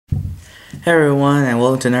Hey everyone, and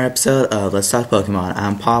welcome to another episode of Let's Talk Pokemon.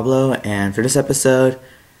 I'm Pablo, and for this episode,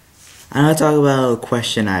 I'm going to talk about a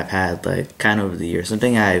question I've had, kind of over the years,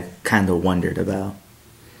 something I've kind of wondered about.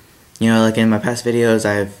 In my past videos,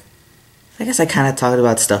 I guess I kind of talked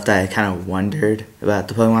about stuff that I kind of wondered about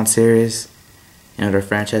the Pokemon series, their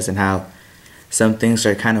franchise, and how some things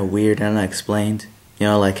are kind of weird and unexplained.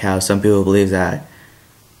 Like how some people believe that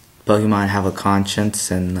Pokemon have a conscience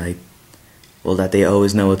and, that they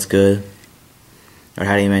always know what's good. Or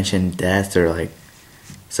how do you mention death or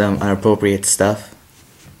some inappropriate stuff.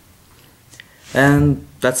 And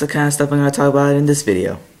that's the kind of stuff I'm going to talk about in this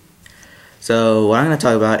video. So what I'm going to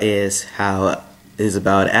talk about is how it is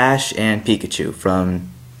about Ash and Pikachu from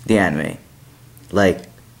the anime.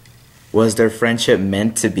 Was their friendship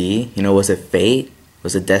meant to be? Was it fate?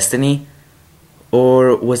 Was it destiny?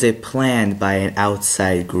 Or was it planned by an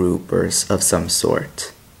outside group or of some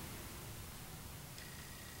sort?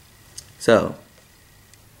 So,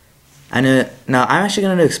 now I'm actually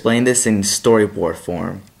going to explain this in storyboard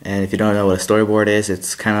form. And if you don't know what a storyboard is,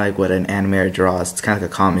 it's kind of like what an animator draws. It's kind of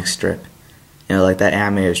like a comic strip. Like that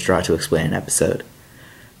animators draw to explain an episode.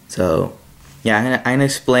 So, yeah, I'm gonna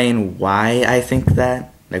explain why I think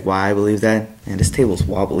that, why I believe that. And this table's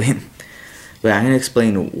wobbling. But I'm going to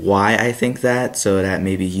explain why I think that so that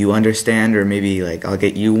maybe you understand, or maybe I'll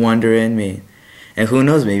get you wondering. And who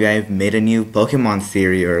knows, maybe I've made a new Pokemon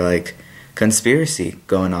theory or conspiracy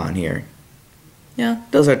going on here.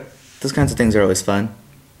 Those kinds of things are always fun.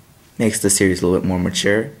 Makes the series a little bit more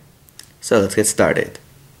mature. So let's get started.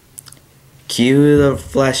 Cue the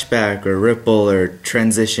flashback or ripple or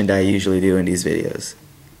transition that I usually do in these videos.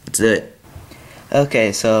 Let's do it.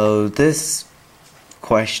 Okay, so this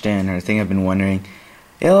question or thing I've been wondering,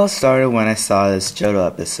 it all started when I saw this Johto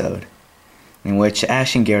episode in which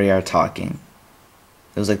Ash and Gary are talking.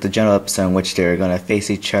 It was the Johto episode in which they're going to face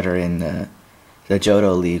each other in the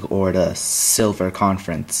Johto League or the Silver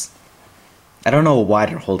Conference. I don't know why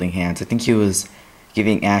they're holding hands. I think he was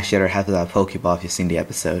giving Ash the other half of that Pokeball if you've seen the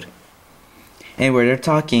episode. Anyway, they're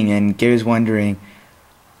talking and Gary's wondering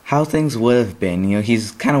how things would have been.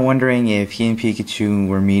 He's kind of wondering if he and Pikachu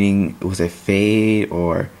were meeting, was it fate,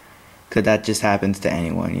 or could that just happen to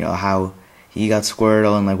anyone? How he got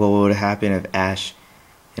Squirtle and what would have happened if Ash,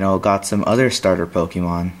 got some other starter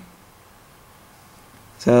Pokemon.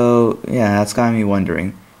 So, yeah, that's got me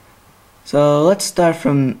wondering. So, let's start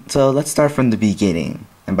from the beginning.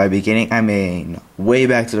 And by beginning, I mean way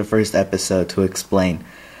back to the first episode to explain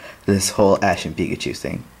this whole Ash and Pikachu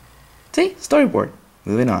thing. See? Storyboard.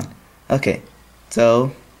 Moving on. Okay,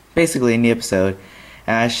 so basically in the episode,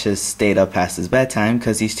 Ash has stayed up past his bedtime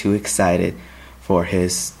because he's too excited for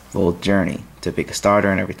his full journey to pick a starter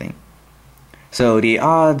and everything. So the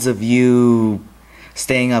odds of you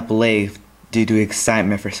staying up late due to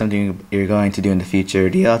excitement for something you're going to do in the future,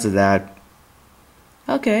 the odds of that,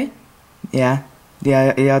 okay, yeah, the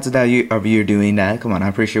odds of that of you doing that, come on,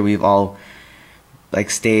 I'm pretty sure we've all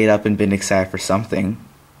stayed up and been excited for something.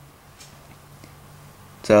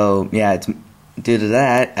 So, yeah, it's due to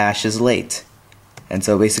that, Ash is late. And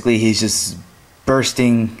so basically he's just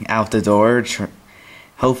bursting out the door,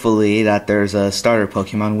 hopefully that there's a starter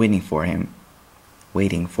Pokemon waiting for him.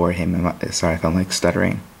 Sorry if I'm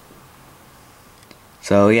stuttering.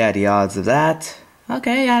 So, yeah, the odds of that,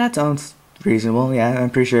 okay, yeah, that sounds reasonable. Yeah, I'm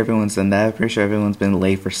pretty sure everyone's done that. I'm pretty sure everyone's been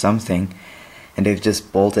late for something. And they've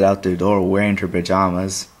just bolted out the door wearing their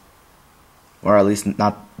pajamas. Or at least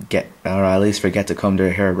forget to comb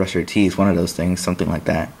their hair or brush their teeth, one of those things, something like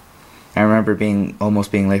that. I remember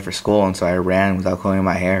almost being late for school, and so I ran without combing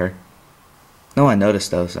my hair. No one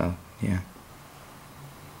noticed though, so yeah.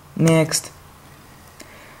 Next.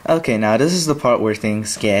 Okay, now this is the part where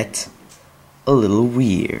things get a little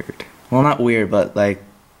weird. Well, not weird, but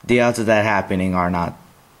the odds of that happening are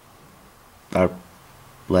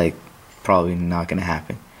probably not gonna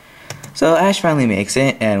happen. So Ash finally makes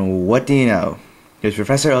it, and what do you know? There's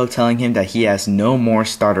Professor Oak telling him that he has no more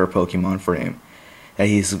starter Pokemon for him. That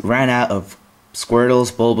he's ran out of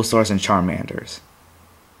Squirtles, Bulbasaurs, and Charmanders.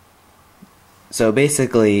 So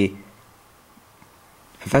basically,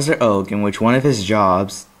 Professor Oak, in which one of his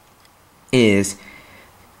jobs is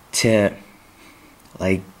to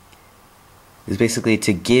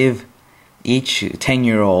give each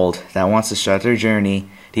 10-year-old that wants to start their journey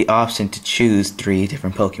the option to choose 3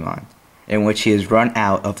 different Pokemon, in which he has run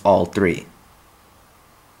out of all 3.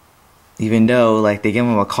 Even though, they give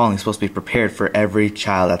him a call and he's supposed to be prepared for every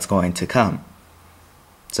child that's going to come.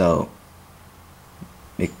 So,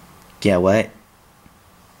 yeah, what?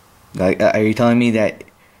 Are you telling me that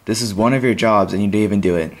this is one of your jobs and you didn't even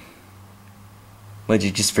do it? What, did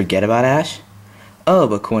you just forget about Ash? Oh,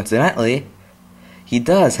 but coincidentally, he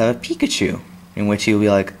does have a Pikachu, in which he'll be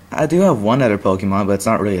like, I do have one other Pokemon, but it's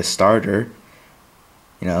not really a starter,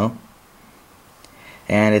 you know?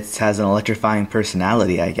 And it has an electrifying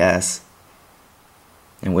personality, I guess.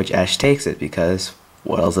 In which Ash takes it, because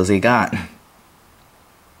what else has he got?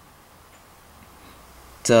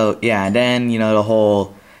 So, yeah, and then, the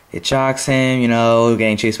whole, it shocks him,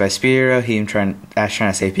 getting chased by Spearow, Ash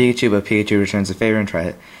trying to save Pikachu, but Pikachu returns the favor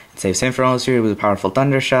and saves him from Spearow with a powerful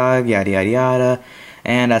Thunder Shock, yada yada yada,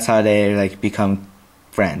 and that's how they, become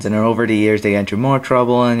friends. And then over the years, they get into more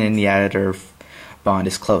trouble, and then, their bond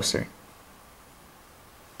is closer.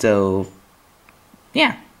 So,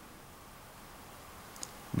 yeah.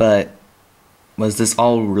 But, was this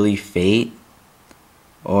all really fate?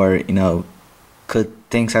 Or, could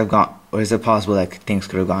things have gone, or is it possible that things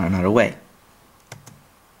could have gone another way?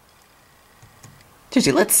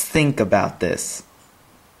 Seriously, let's think about this.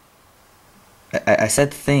 I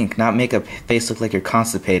said think, not make a face look like you're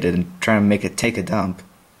constipated and try to make it take a dump.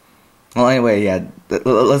 Well, anyway, yeah,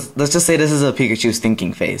 let's just say this is a Pikachu's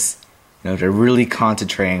thinking face. They're really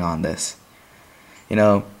concentrating on this.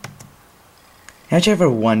 Have you ever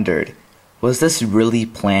wondered, was this really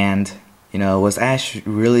planned? Was Ash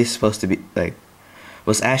really supposed to be,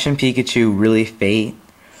 was Ash and Pikachu really fate?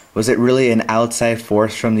 Was it really an outside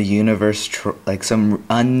force from the universe, some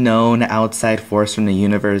unknown outside force from the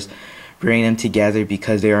universe, bringing them together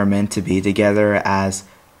because they are meant to be together as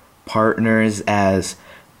partners, as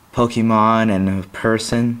Pokemon and a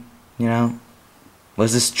person,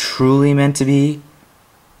 Was this truly meant to be?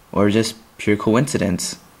 Or just pure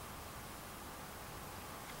coincidence?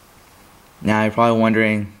 Now you're probably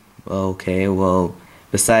wondering, okay, well,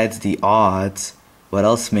 besides the odds, what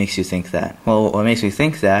else makes you think that? Well, what makes me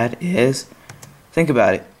think that is, think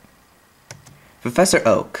about it. Professor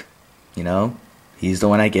Oak, he's the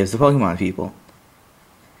one that gives the Pokemon people.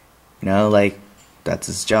 That's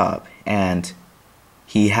his job. And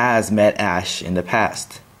he has met Ash in the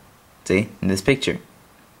past. See, in this picture.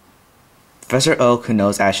 Professor Oak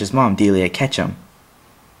knows Ash's mom, Delia Ketchum.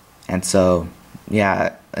 And so,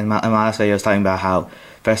 yeah, in my last video I was talking about how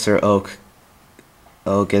Professor Oak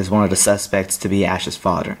is one of the suspects to be Ash's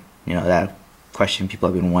father. That question people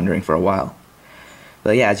have been wondering for a while.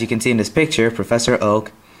 But yeah, as you can see in this picture, Professor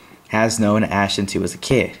Oak has known Ash since he was a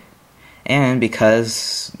kid. And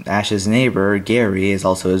because Ash's neighbor, Gary, is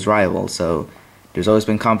also his rival, so there's always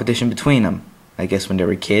been competition between them. I guess when they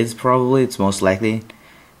were kids, probably, it's most likely.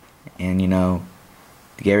 And,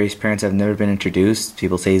 Gary's parents have never been introduced.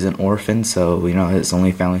 People say he's an orphan, so, his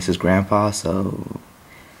only family's his grandpa, so...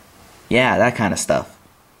 yeah, that kind of stuff.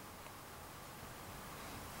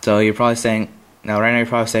 So you're probably saying... right now you're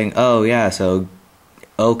probably saying, oh, yeah, so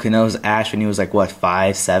Oak knows Ash when he was,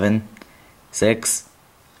 5, 7, 6?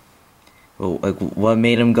 Well, what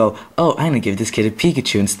made him go, oh, I'm gonna give this kid a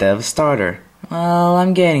Pikachu instead of a starter? Well,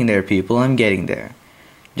 I'm getting there, people, I'm getting there.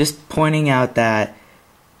 Just pointing out that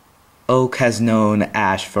Oak has known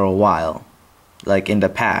Ash for a while, in the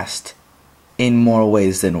past, in more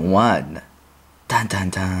ways than one. Dun dun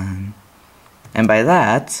dun. And by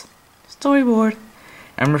that, storyboard,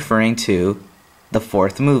 I'm referring to the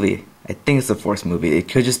 4th movie. I think it's the 4th movie. It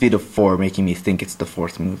could just be the 4 making me think it's the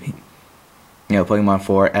 4th movie. Pokemon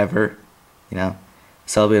 4 ever,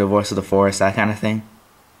 Celebrate the Voice of the Forest, that kind of thing.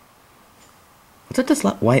 What's with this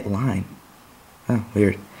white line? Oh,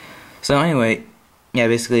 weird. So anyway, yeah,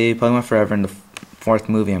 basically Pokemon Forever in the 4th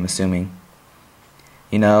movie, I'm assuming.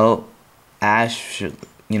 Ash,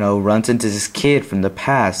 runs into this kid from the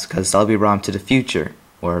past because Celebi brought him to the future,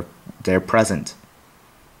 or their present.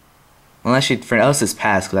 Well, actually, for us it's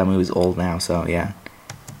past because that movie's old now, so yeah.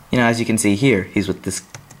 As you can see here, he's with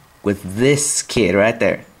this kid right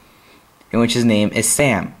there, in which his name is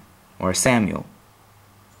Sam, or Samuel,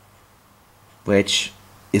 which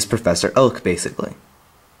is Professor Oak, basically.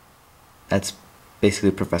 That's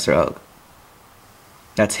basically Professor Oak.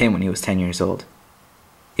 That's him when he was 10 years old.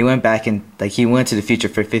 He went back and, he went to the future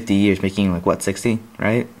for 50 years, making, 60,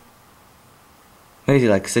 right? What is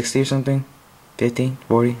he, 60 or something? 50?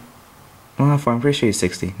 40? Well, not far, I'm pretty sure he's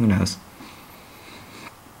 60, who knows.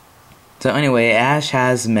 So anyway, Ash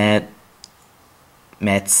has met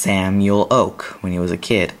Samuel Oak when he was a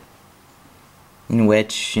kid. In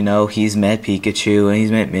which, he's met Pikachu, and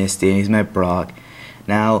he's met Misty, and he's met Brock.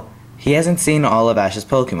 Now, he hasn't seen all of Ash's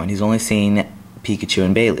Pokemon. He's only seen Pikachu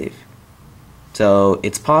and Bayleaf. So,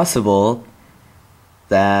 it's possible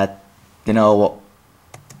that, he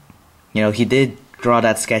did draw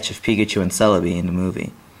that sketch of Pikachu and Celebi in the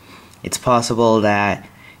movie. It's possible that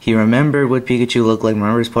he remembered what Pikachu looked like,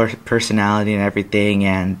 remembered his personality and everything,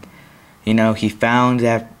 and, he found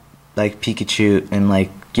that like Pikachu, and like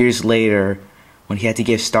years later, when he had to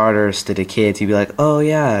give starters to the kids, he'd be like, "Oh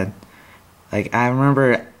yeah, like I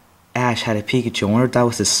remember Ash had a Pikachu. I wonder if that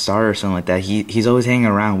was his starter or something like that. He's always hanging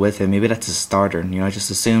around with him. Maybe that's his starter." I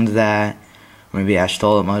just assumed that. Or maybe Ash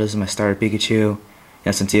told him, "Oh, this is my starter Pikachu."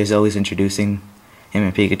 Since he was always introducing him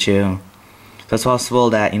and Pikachu. So it's possible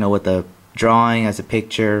that, with the drawing as a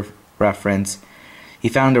picture reference, he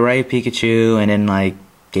found the right Pikachu and then like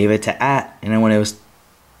gave it to Ash. And then when it was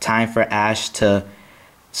time for Ash to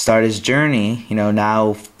start his journey,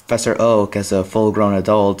 now Professor Oak, as a full-grown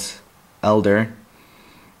adult elder,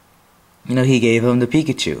 he gave him the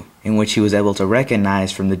Pikachu, in which he was able to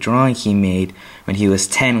recognize from the drawing he made when he was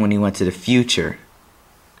 10 when he went to the future.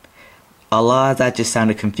 A lot of that just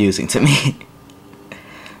sounded confusing to me.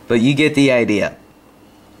 But you get the idea.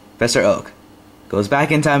 Professor Oak goes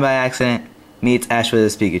back in time by accident, meets Ash with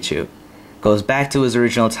his Pikachu, goes back to his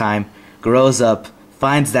original time, grows up,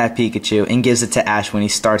 finds that Pikachu, and gives it to Ash when he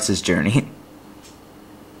starts his journey.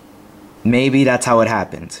 Maybe that's how it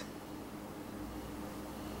happened.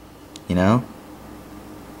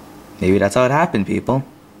 Maybe that's how it happened, people.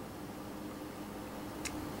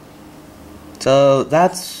 So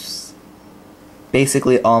that's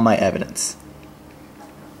basically all my evidence.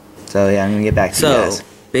 So yeah, I'm gonna get back to you guys.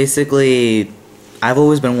 Basically, I've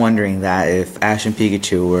always been wondering that if Ash and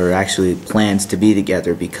Pikachu were actually planned to be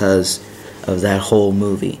together because of that whole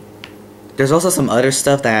movie. There's also some other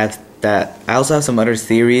stuff I also have some other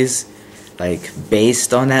theories, like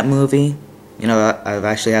based on that movie. I've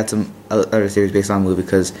actually had some other theories based on the movie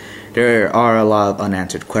because there are a lot of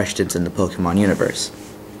unanswered questions in the Pokemon universe,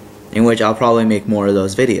 in which I'll probably make more of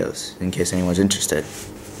those videos in case anyone's interested.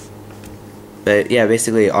 But yeah,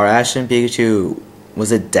 basically, are Ash and Pikachu,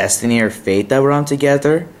 was it destiny or fate that brought them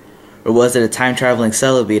together? Or was it a time-traveling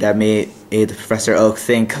Celebi that made Professor Oak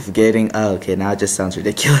think of getting... Oh, okay, now it just sounds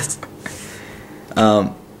ridiculous.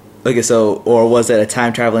 Or was it a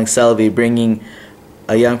time-traveling Celebi bringing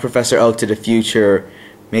a young Professor Oak to the future,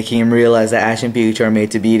 making him realize that Ash and Pikachu are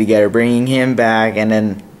made to be together, bringing him back, and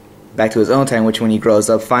then back to his own time, which when he grows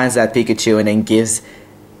up, finds that Pikachu and then gives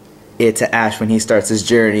it to Ash when he starts his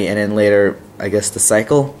journey, and then later, I guess, the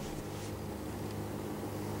cycle?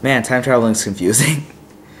 Man, time traveling is confusing.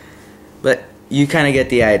 But you kind of get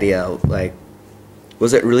the idea. Like,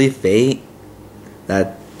 was it really fate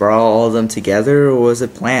that brought all of them together, or was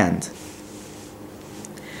it planned?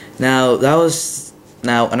 Now,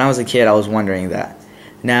 when I was a kid, I was wondering that.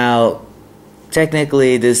 Now,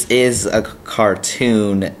 technically, this is a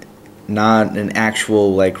cartoon, not an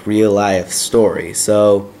actual, like, real-life story.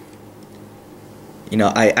 So,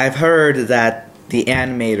 I've heard that the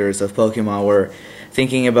animators of Pokemon were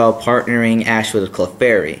thinking about partnering Ash with a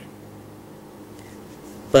Clefairy.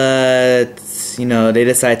 But, they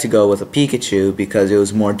decided to go with a Pikachu because it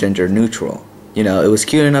was more gender neutral. It was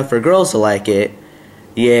cute enough for girls to like it,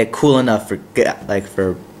 yet cool enough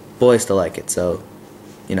for boys to like it. So,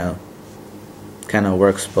 kind of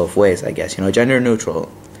works both ways, I guess. Gender neutral.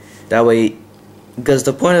 That way, because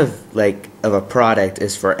the point of a product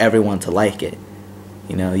is for everyone to like it.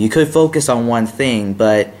 You could focus on one thing,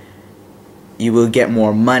 but you will get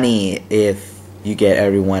more money if you get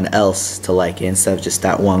everyone else to like it instead of just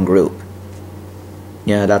that one group.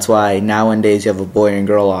 That's why nowadays you have a boy and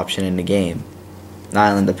girl option in the game.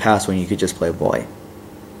 Not in the past when you could just play boy.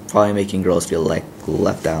 Probably making girls feel like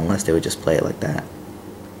left out unless they would just play it like that.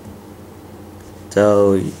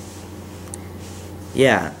 So,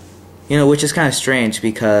 yeah. Which is kind of strange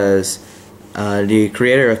because the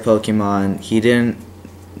creator of Pokemon, he didn't,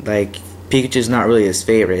 Pikachu's not really his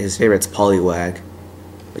favorite. His favorite's Poliwag,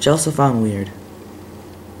 which I also found weird.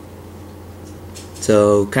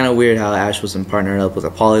 So, kind of weird how Ash wasn't partnered up with a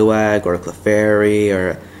Poliwag or a Clefairy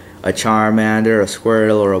or a Charmander, a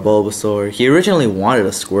Squirtle, or a Bulbasaur. He originally wanted a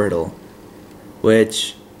Squirtle,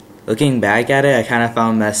 which, looking back at it, I kind of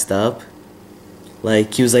found messed up.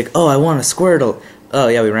 He was like, "Oh, I want a Squirtle." "Oh,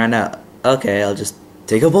 yeah, we ran out." "Okay, I'll just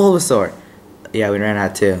take a Bulbasaur." "Yeah, we ran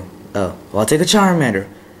out too." "Oh, well, I'll take a Charmander."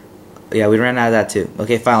 "Yeah, we ran out of that too."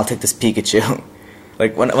 "Okay, fine, I'll take this Pikachu."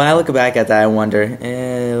 When I look back at that, I wonder,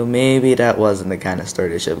 maybe that wasn't the kind of story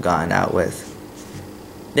they should have gone out with.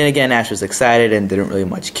 Then again, Ash was excited and didn't really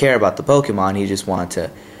much care about the Pokemon. He just wanted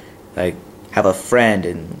to, have a friend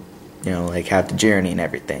and, have the journey and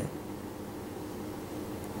everything.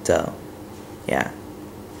 So, yeah.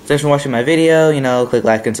 Thanks for watching my video. Click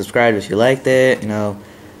like and subscribe if you liked it.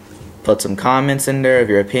 Put some comments in there of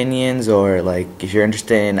your opinions, or, if you're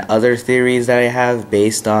interested in other theories that I have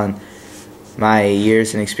based on my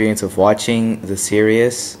years and experience of watching the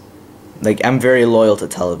series. I'm very loyal to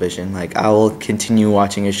television. I will continue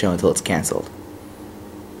watching a show until it's canceled.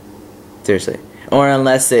 Seriously. Or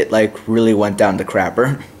unless it like really went down the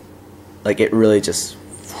crapper. Like it really just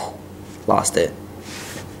lost it.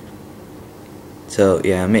 So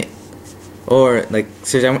yeah, or like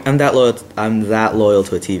seriously, I'm that loyal. I'm that loyal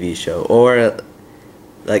to a TV show. Or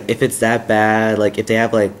like if it's that bad, like if they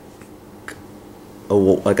have like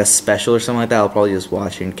a special or something like that, I'll probably just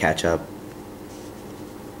watch and catch up.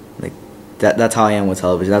 Like that's how I am with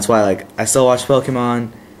television. That's why like I still watch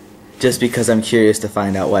Pokemon, just because I'm curious to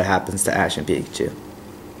find out what happens to Ash and Pikachu.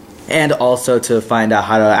 And also to find out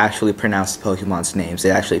how to actually pronounce the Pokemon's names. It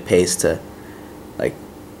actually pays to like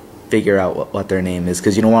figure out what their name is,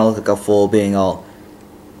 because you don't want to look like a fool being all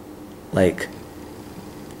like,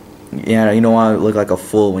 yeah, you don't want to look like a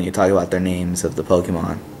fool when you talk about their names of the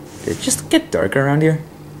Pokemon. Did it just get dark around here?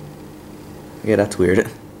 Yeah, that's weird.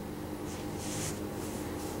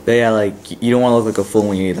 But yeah, like, you don't want to look like a fool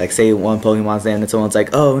when you like say one Pokemon's name and someone's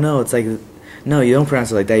like, oh no, it's like, no, you don't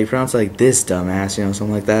pronounce it like that, you pronounce it like this, dumbass, you know,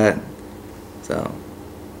 something like that. So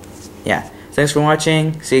yeah, thanks for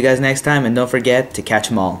watching, see you guys next time, and don't forget to catch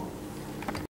 'em all.